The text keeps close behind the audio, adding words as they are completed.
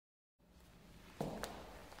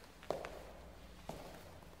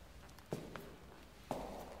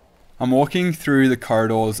I'm walking through the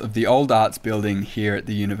corridors of the old arts building here at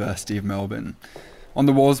the University of Melbourne. On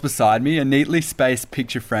the walls beside me are neatly spaced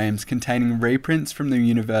picture frames containing reprints from the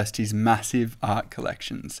university's massive art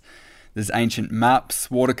collections. There's ancient maps,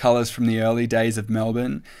 watercolours from the early days of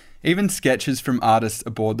Melbourne, even sketches from artists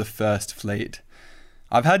aboard the First Fleet.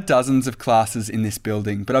 I've had dozens of classes in this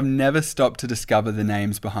building, but I've never stopped to discover the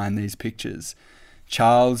names behind these pictures.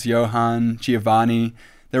 Charles, Johann, Giovanni.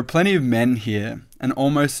 There are plenty of men here, and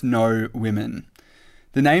almost no women.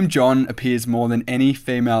 The name John appears more than any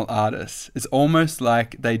female artist. It's almost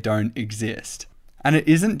like they don't exist. And it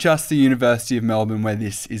isn't just the University of Melbourne where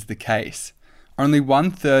this is the case. Only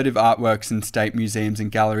 1/3 of artworks in state museums and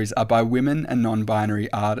galleries are by women and non-binary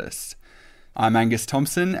artists. I'm Angus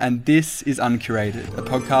Thompson, and this is Uncurated, a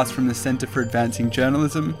podcast from the Centre for Advancing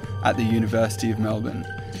Journalism at the University of Melbourne.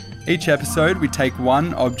 Each episode, we take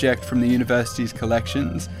one object from the university's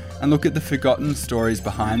collections and look at the forgotten stories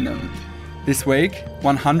behind them. This week,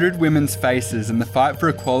 100 women's faces and the fight for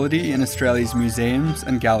equality in Australia's museums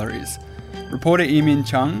and galleries. Reporter Yimin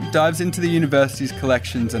Chung dives into the university's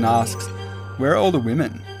collections and asks, where are all the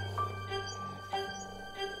women?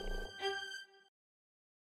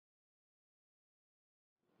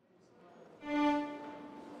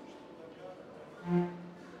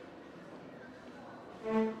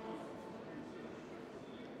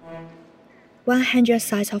 "100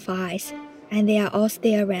 sides of eyes, and they are all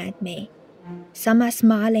staring at me. Some are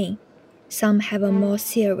smiling, some have a more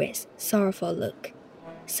serious, sorrowful look.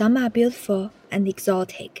 Some are beautiful and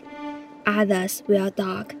exotic. Others wear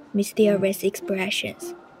dark, mysterious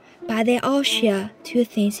expressions. But they all share two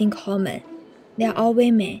things in common. They are all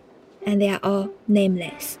women, and they are all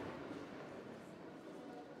nameless."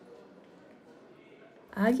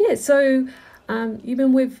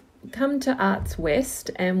 We've come to Arts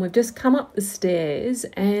West and we've just come up the stairs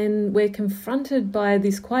and we're confronted by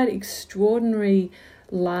this quite extraordinary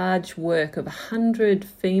large work of 100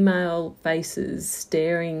 female faces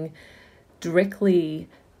staring directly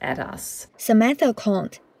at us. Samantha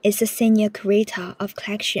Comte is the Senior Curator of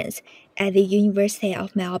Collections at the University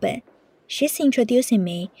of Melbourne. She's introducing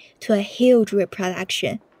me to a huge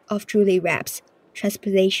reproduction of Julie Rapp's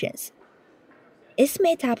Transpositions. It's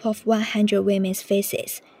made up of 100 women's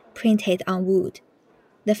faces printed on wood.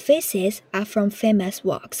 The faces are from famous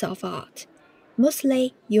works of art,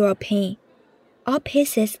 mostly European. All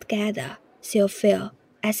pieces together so you feel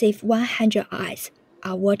as if 100 eyes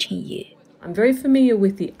are watching you. I'm very familiar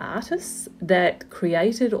with the artists that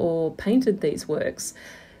created or painted these works.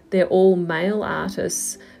 They're all male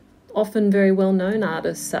artists, often very well-known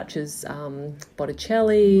artists such as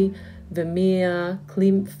Botticelli, Vermeer,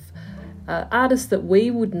 Klimt, artists that we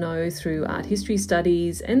would know through art history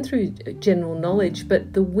studies and through general knowledge,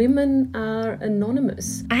 but the women are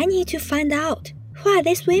anonymous. I need to find out, who are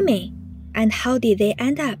these women and how did they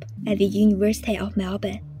end up at the University of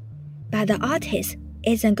Melbourne? But the artist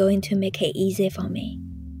isn't going to make it easy for me.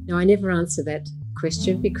 No, I never answer that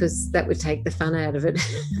question because that would take the fun out of it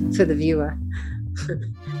for the viewer.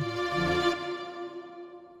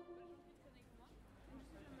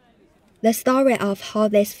 The story of how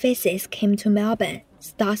these faces came to Melbourne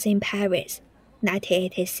starts in Paris,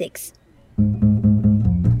 1986.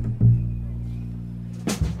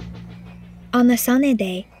 On a sunny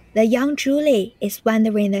day, the young Julie is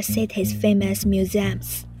wandering the city's famous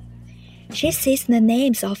museums. She sees the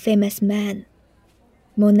names of famous men: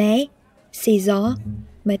 Monet, Cézanne,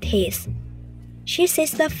 Matisse. She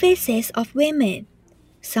sees the faces of women.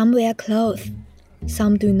 Some wear clothes,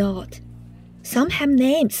 some do not. Some have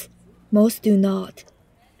names, most do not.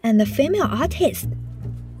 And the female artist?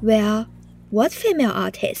 Well, what female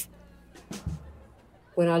artist?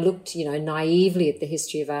 When I looked, naively at the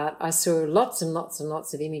history of art, I saw lots and lots and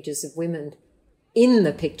lots of images of women in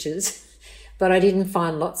the pictures, but I didn't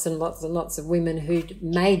find lots and lots and lots of women who'd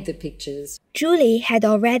made the pictures. Julie had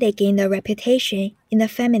already gained a reputation in the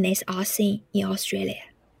feminist art scene in Australia.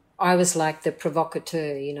 I was like the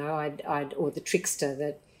provocateur, or the trickster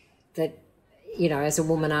that as a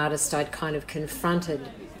woman artist, I'd kind of confronted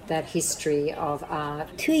that history of art.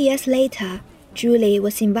 2 years later, Julie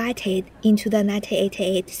was invited into the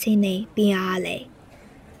 1988 Sydney Biennale,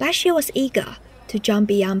 but she was eager to jump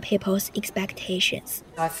beyond people's expectations.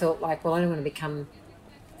 I felt like, I don't want to become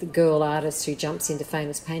the girl artist who jumps into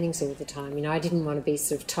famous paintings all the time. I didn't want to be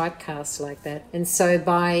sort of typecast like that. And so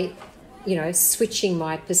by, switching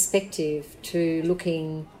my perspective to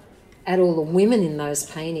looking at all the women in those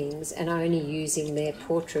paintings and only using their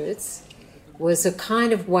portraits was a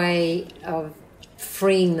kind of way of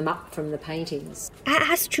freeing them up from the paintings. I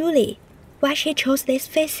asked Julie why she chose these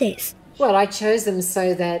faces. Well, I chose them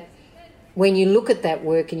so that when you look at that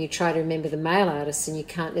work and you try to remember the male artists and you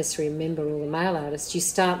can't necessarily remember all the male artists, you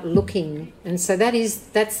start looking. And so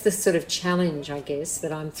that's the sort of challenge, I guess,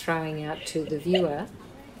 that I'm throwing out to the viewer,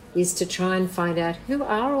 is to try and find out who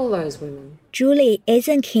are all those women. Julie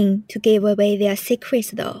isn't keen to give away their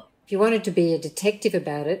secrets, though. If you wanted to be a detective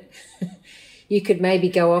about it, you could maybe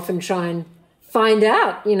go off and try and find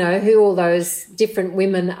out, who all those different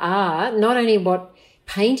women are, not only what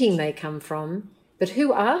painting they come from, but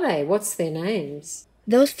who are they? What's their names?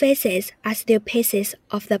 Those faces are still pieces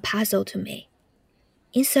of the puzzle to me.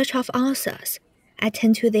 In search of answers, I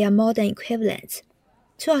turn to their modern equivalents,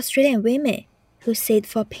 to Australian women who sit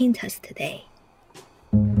for painters today.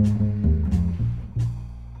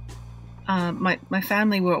 My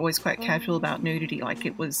family were always quite casual about nudity. Like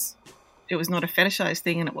it was not a fetishized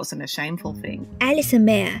thing and it wasn't a shameful thing. Alison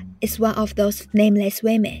Mayer is one of those nameless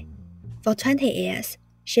women. For 20 years,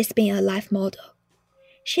 she's been a life model.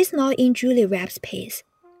 She's not in Julie Rapp's piece,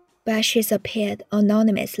 but she's appeared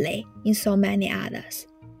anonymously in so many others.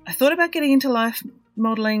 I thought about getting into life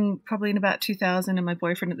modelling probably in about 2000, and my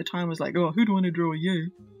boyfriend at the time was like, "Oh, who do I want to draw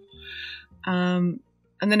you?" And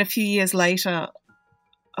then a few years later,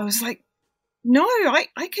 I was like, "No,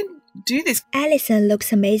 I can do this." Alison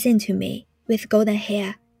looks amazing to me, with golden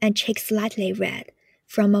hair and cheeks slightly red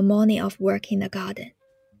from a morning of work in the garden.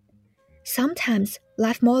 Sometimes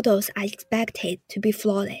life models are expected to be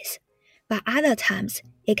flawless, but other times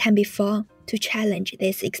it can be fun to challenge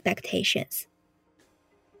these expectations.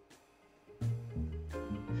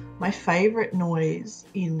 My favourite noise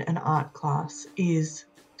in an art class is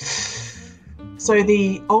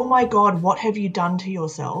 "Oh my God, what have you done to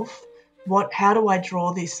yourself? How do I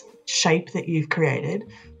draw this shape that you've created?"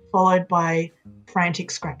 followed by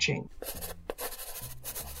frantic scratching.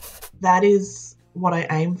 That is what I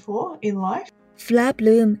aim for in life. Fleur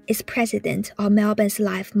Bloom is president of Melbourne's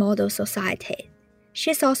Life Model Society.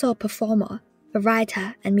 She's also a performer, a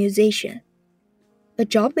writer, and musician. A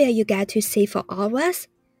job where you get to sit for hours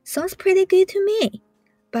sounds pretty good to me,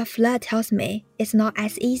 but Fleur tells me it's not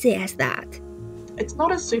as easy as that. It's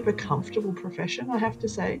not a super comfortable profession, I have to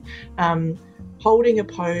say. Holding a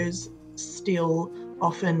pose still,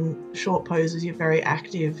 often short poses, you're very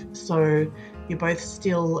active, so you're both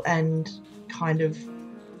still and kind of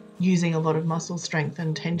using a lot of muscle strength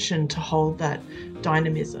and tension to hold that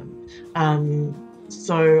dynamism.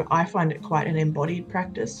 So I find it quite an embodied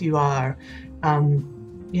practice. You're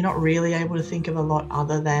not really able to think of a lot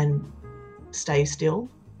other than stay still.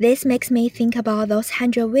 This makes me think about those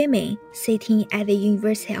 100 women sitting at the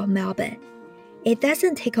University of Melbourne. It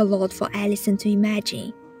doesn't take a lot for Alison to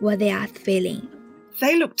imagine what they are feeling.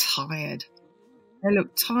 They look tired. They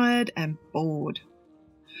look tired and bored.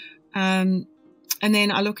 And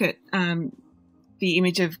then I look at the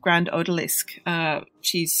image of Grand Odalisque.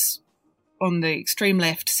 She's on the extreme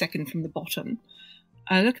left, second from the bottom.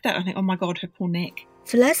 I look at that and I think, oh my God, her poor neck.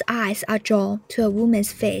 Fleur's eyes are drawn to a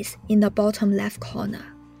woman's face in the bottom left corner.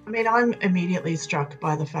 I mean, I'm immediately struck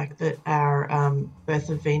by the fact that our Birth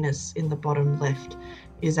of Venus in the bottom left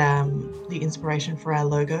is the inspiration for our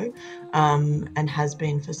logo, and has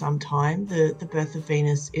been for some time. The Birth of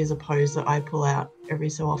Venus is a pose that I pull out every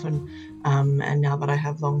so often, and now that I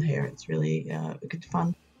have long hair, it's really good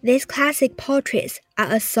fun. These classic portraits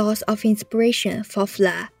are a source of inspiration for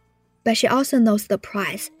Fleur, but she also knows the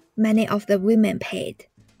price many of the women paid.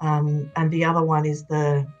 And the other one is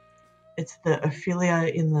it's the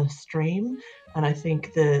Ophelia in the stream, and I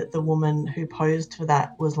think the woman who posed for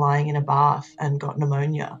that was lying in a bath and got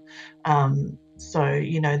pneumonia. So,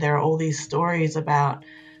 there are all these stories about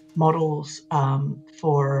models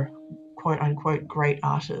for quote-unquote great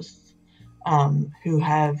artists who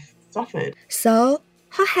have suffered. So,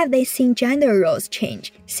 how have they seen gender roles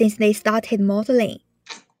change since they started modeling?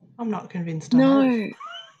 I'm not convinced. No.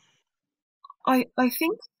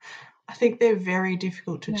 I think they're very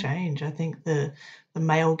difficult to change. I think the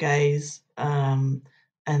male gaze and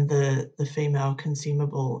the female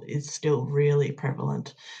consumable is still really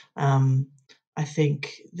prevalent. I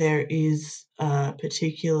think there is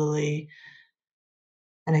particularly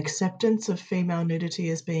an acceptance of female nudity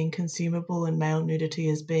as being consumable and male nudity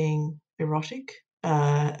as being erotic,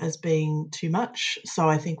 as being too much. So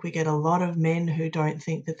I think we get a lot of men who don't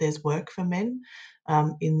think that there's work for men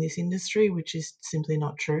in this industry, which is simply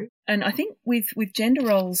not true. And I think with gender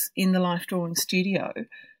roles in the life drawing studio,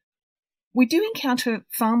 we do encounter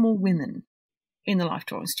far more women in the life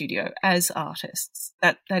drawing studio as artists.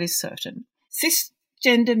 That is certain.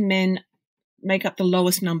 Cisgender men make up the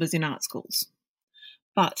lowest numbers in art schools,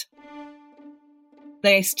 but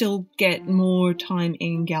they still get more time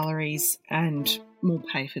in galleries and more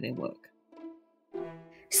pay for their work.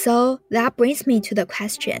 So that brings me to the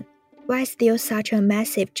question, why is still such a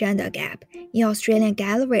massive gender gap in Australian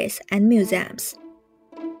galleries and museums?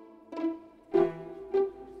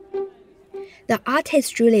 The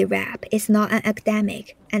artist Julie Rapp is not an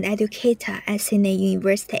academic and educator at Sydney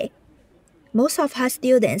University. Most of her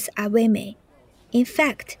students are women. In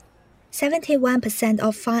fact, 71%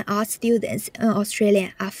 of fine arts students in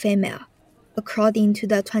Australia are female, according to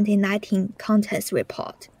the 2019 contest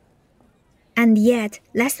report. And yet,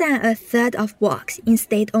 less than a third of works in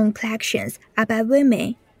state-owned collections are by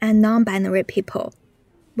women and non-binary people.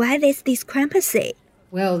 Why this discrepancy?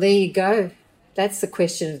 Well, there you go. That's the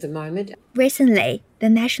question of the moment. Recently, the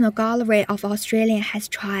National Gallery of Australia has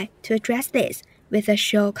tried to address this with a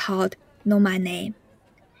show called Know My Name.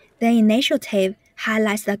 The initiative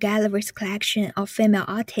highlights the gallery's collection of female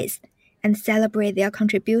artists and celebrates their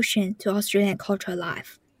contribution to Australian cultural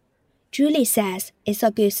life. Julie says it's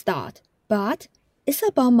a good start, but it's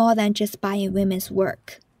about more than just buying women's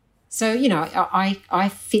work. So, I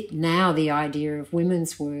fit now the idea of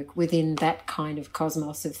women's work within that kind of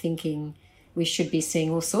cosmos of thinking we should be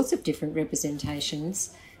seeing all sorts of different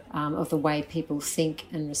representations of the way people think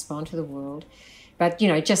and respond to the world. But,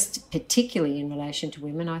 just particularly in relation to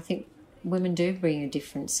women, I think women do bring a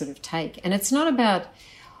different sort of take. And it's not about,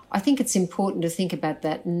 I think it's important to think about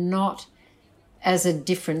that not as a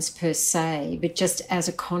difference per se, but just as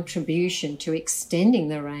a contribution to extending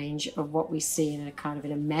the range of what we see in a kind of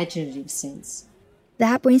an imaginative sense.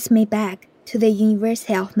 That brings me back to the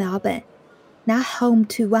University of Melbourne, now home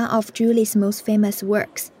to one of Julie's most famous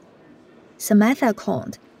works. Samantha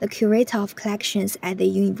Cond, the curator of collections at the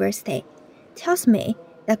university, tells me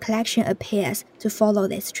the collection appears to follow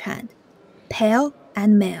this trend, pale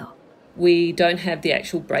and male. We don't have the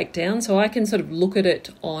actual breakdown, so I can sort of look at it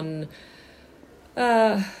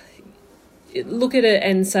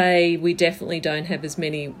and say we definitely don't have as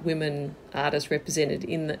many women artists represented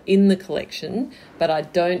in the collection, but I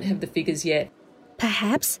don't have the figures yet.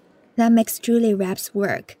 Perhaps that makes Julie Rapp's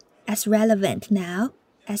work as relevant now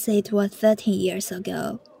as it was 13 years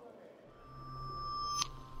ago.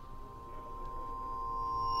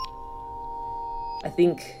 I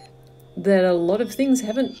think that a lot of things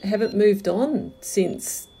haven't moved on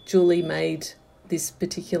since Julie made this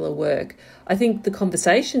particular work. I think the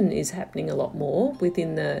conversation is happening a lot more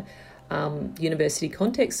within the university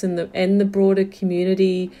context and the broader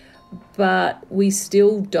community, but we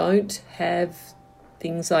still don't have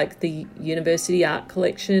things like the university art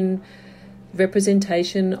collection.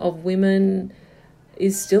 Representation of women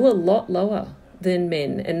is still a lot lower than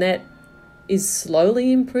men, and that is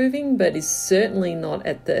slowly improving, but is certainly not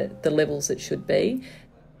at the levels it should be.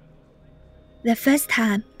 The first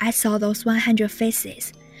time I saw those 100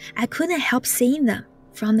 faces, I couldn't help seeing them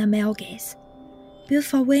from the male gaze.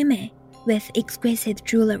 Beautiful women with exquisite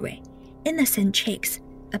jewelry, innocent cheeks,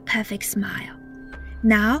 a perfect smile.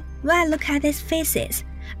 Now, when I look at these faces,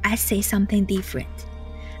 I see something different.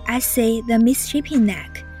 I see the misshapen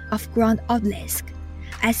neck of Grand Obelisk.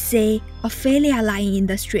 I see Ophelia lying in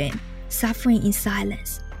the stream, suffering in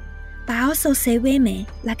silence. But I also see women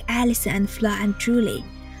like Alison and Fleur and Julie,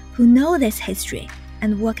 who know this history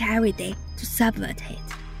and work every day to subvert it.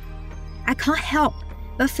 I can't help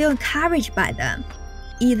but feel encouraged by them,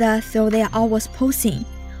 either through their hours posing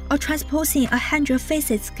or transposing 100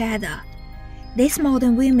 faces together. These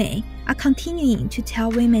modern women are continuing to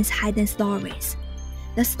tell women's hidden stories,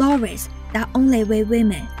 the stories that only we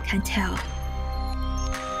women can tell.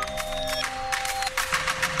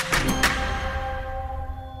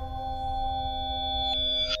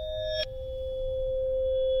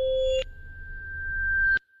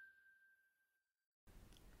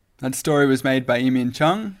 That story was made by Emin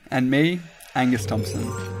Chung and me, Angus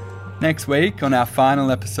Thompson. Next week, on our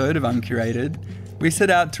final episode of Uncurated, we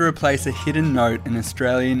set out to replace a hidden note in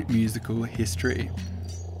Australian musical history.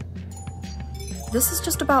 This is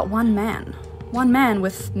just about one man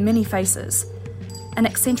with many faces. An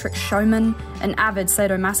eccentric showman, an avid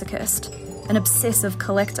sadomasochist, an obsessive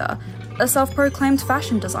collector, a self-proclaimed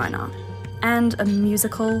fashion designer, and a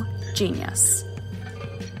musical genius.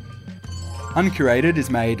 Uncurated is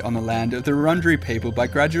made on the land of the Wurundjeri people by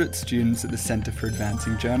graduate students at the Centre for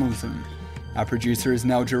Advancing Journalism. Our producer is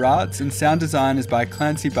Nell Gerards and sound design is by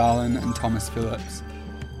Clancy Barlin and Thomas Phillips.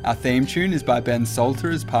 Our theme tune is by Ben Salter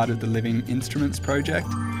as part of the Living Instruments project.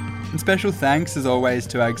 And special thanks as always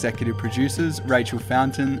to our executive producers Rachel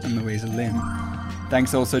Fountain and Louisa Lim.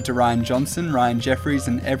 Thanks also to Ryan Johnson, Ryan Jeffries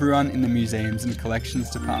and everyone in the Museums and Collections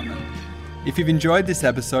department. If you've enjoyed this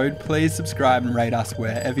episode, please subscribe and rate us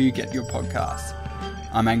wherever you get your podcasts.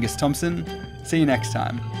 I'm Angus Thompson. See you next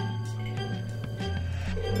time.